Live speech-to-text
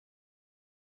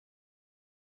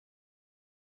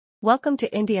Welcome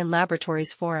to Indian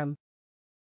Laboratories Forum.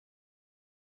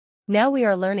 Now we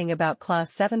are learning about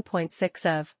Clause 7.6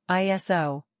 of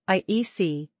ISO,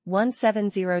 IEC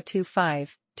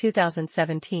 17025,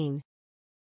 2017.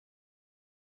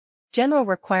 General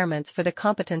requirements for the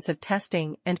competence of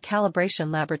testing and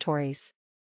calibration laboratories.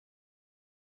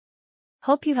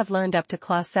 Hope you have learned up to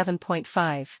Clause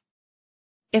 7.5.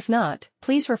 If not,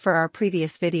 please refer our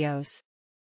previous videos.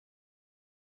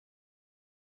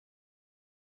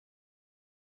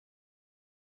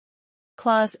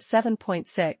 Clause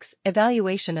 7.6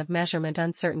 Evaluation of Measurement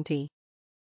Uncertainty.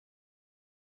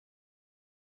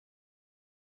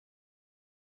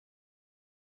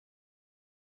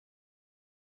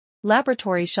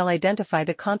 Laboratories shall identify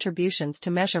the contributions to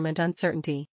measurement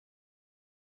uncertainty,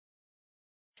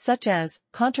 such as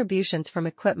contributions from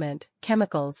equipment,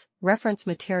 chemicals, reference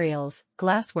materials,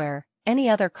 glassware, any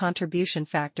other contribution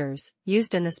factors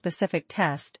used in the specific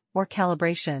test or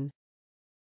calibration.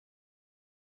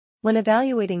 When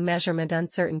evaluating measurement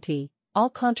uncertainty, all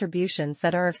contributions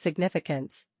that are of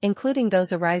significance, including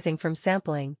those arising from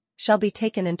sampling, shall be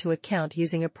taken into account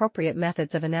using appropriate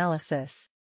methods of analysis.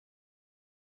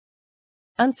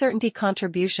 Uncertainty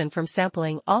contribution from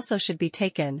sampling also should be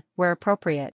taken, where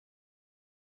appropriate.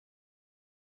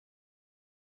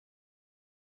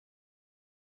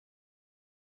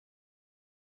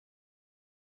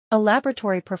 A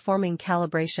laboratory performing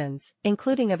calibrations,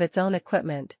 including of its own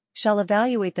equipment, shall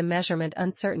evaluate the measurement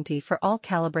uncertainty for all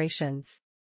calibrations.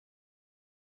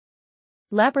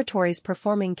 Laboratories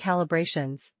performing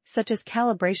calibrations, such as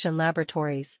calibration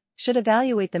laboratories, should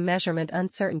evaluate the measurement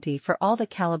uncertainty for all the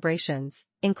calibrations,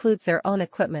 includes their own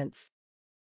equipments.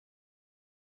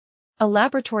 A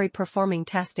laboratory performing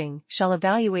testing shall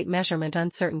evaluate measurement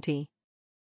uncertainty.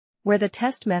 Where the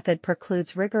test method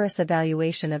precludes rigorous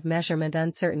evaluation of measurement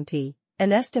uncertainty,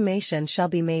 an estimation shall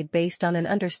be made based on an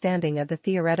understanding of the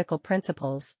theoretical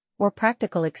principles, or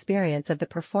practical experience of the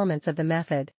performance of the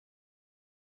method.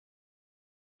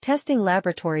 Testing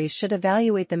laboratories should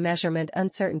evaluate the measurement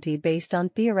uncertainty based on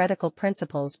theoretical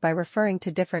principles by referring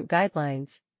to different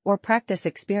guidelines, or practice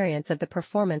experience of the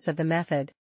performance of the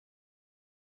method.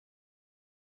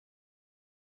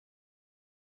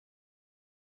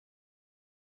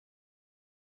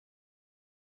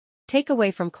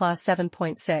 Takeaway from Clause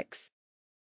 7.6.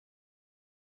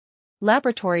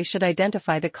 Laboratories should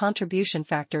identify the contribution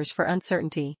factors for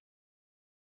uncertainty.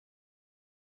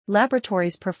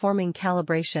 Laboratories performing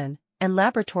calibration, and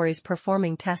laboratories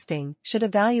performing testing should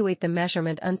evaluate the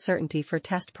measurement uncertainty for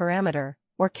test parameter,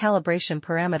 or calibration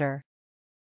parameter.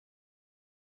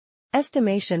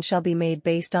 Estimation shall be made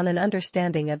based on an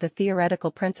understanding of the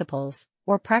theoretical principles,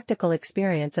 or practical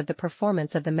experience of the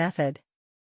performance of the method.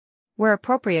 Where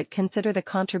appropriate, consider the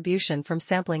contribution from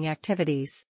sampling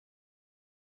activities.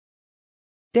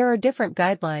 There are different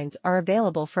guidelines are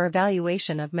available for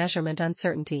evaluation of measurement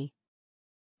uncertainty.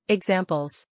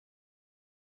 Examples: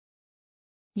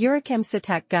 EUROChem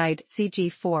CITAC Guide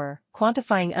CG4,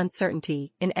 Quantifying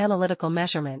Uncertainty in Analytical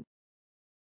Measurement.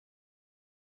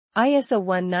 ISO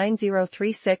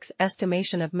 19036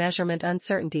 Estimation of Measurement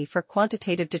Uncertainty for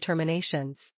Quantitative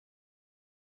Determinations.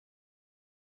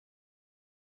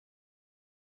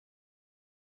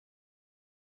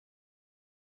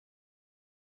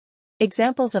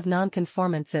 Examples of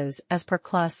nonconformances as per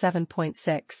Clause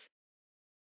 7.6.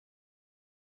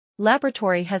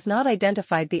 Laboratory has not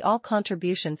identified the all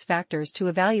contributions factors to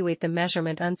evaluate the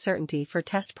measurement uncertainty for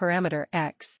test parameter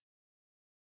X.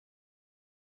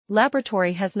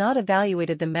 Laboratory has not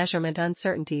evaluated the measurement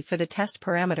uncertainty for the test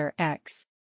parameter X.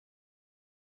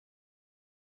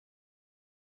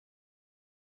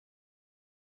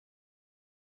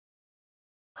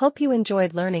 Hope you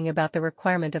enjoyed learning about the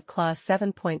requirement of Clause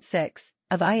 7.6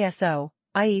 of ISO,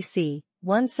 IEC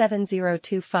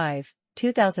 17025,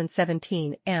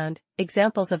 2017 and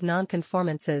examples of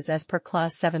nonconformances as per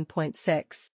Clause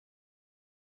 7.6.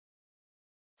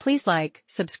 Please like,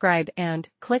 subscribe and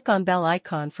click on bell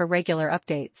icon for regular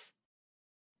updates.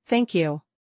 Thank you.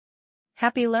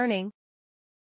 Happy learning!